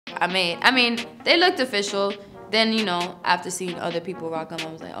I mean, they looked official. Then, you know, after seeing other people rock them, I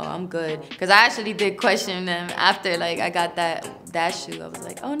was like, oh, I'm good. Because I actually did question them after, like, I got that shoe. I was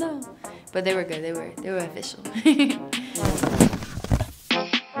like, oh, no. But they were good. They were official.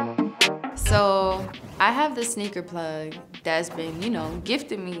 So I have the sneaker plug that's been, you know,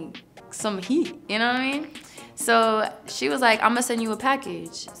 gifting me some heat. You know what I mean? So she was like, I'm gonna send you a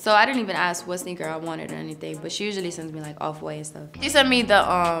package. So I didn't even ask what sneaker I wanted or anything, but she usually sends me like Off-White and stuff. She sent me the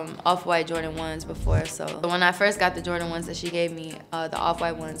Off-White Jordan 1s before, so when I first got the Jordan 1s that she gave me, the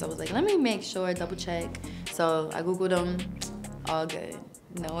Off-White ones, I was like, let me make sure, double check. So I Googled them, all good.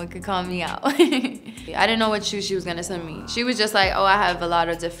 No one could call me out. I didn't know what shoes she was gonna send me. She was just like, oh, I have a lot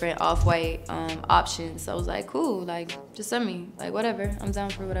of different Off-White options. So I was like, cool, like, just send me, like, whatever. I'm down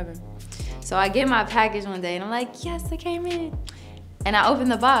for whatever. So I get my package one day and I'm like, yes, it came in. And I open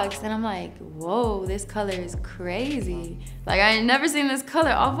the box and I'm like, whoa, this color is crazy. Like, I ain't never seen this color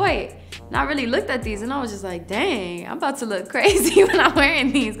Off-White. And I really looked at these and I was just like, dang, I'm about to look crazy when I'm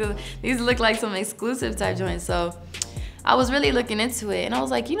wearing these, because these look like some exclusive type joints. So I was really looking into it and I was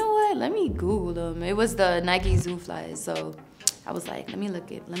like, you know what, let me Google them. It was the Nike Zoofly. So I was like, let me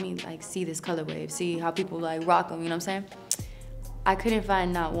like see this colorway, see how people like rock them, you know what I'm saying? I couldn't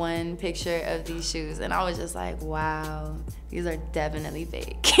find not one picture of these shoes and I was just like, wow, these are definitely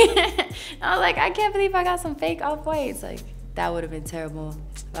fake. I was like, I can't believe I got some fake Off-Whites. Like, that would have been terrible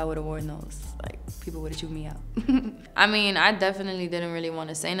if I would have worn those. Like, people would have chewed me out. I mean, I definitely didn't really want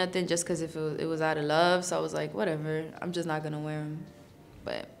to say nothing just because it was out of love. So I was like, whatever, I'm just not gonna wear them.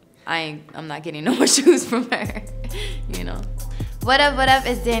 But I'm not getting no more shoes from her, you know. What up,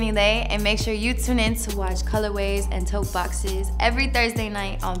 it's Danileigh, and make sure you tune in to watch Colorways and Tote Boxes every Thursday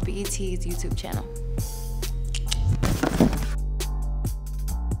night on BET's YouTube channel.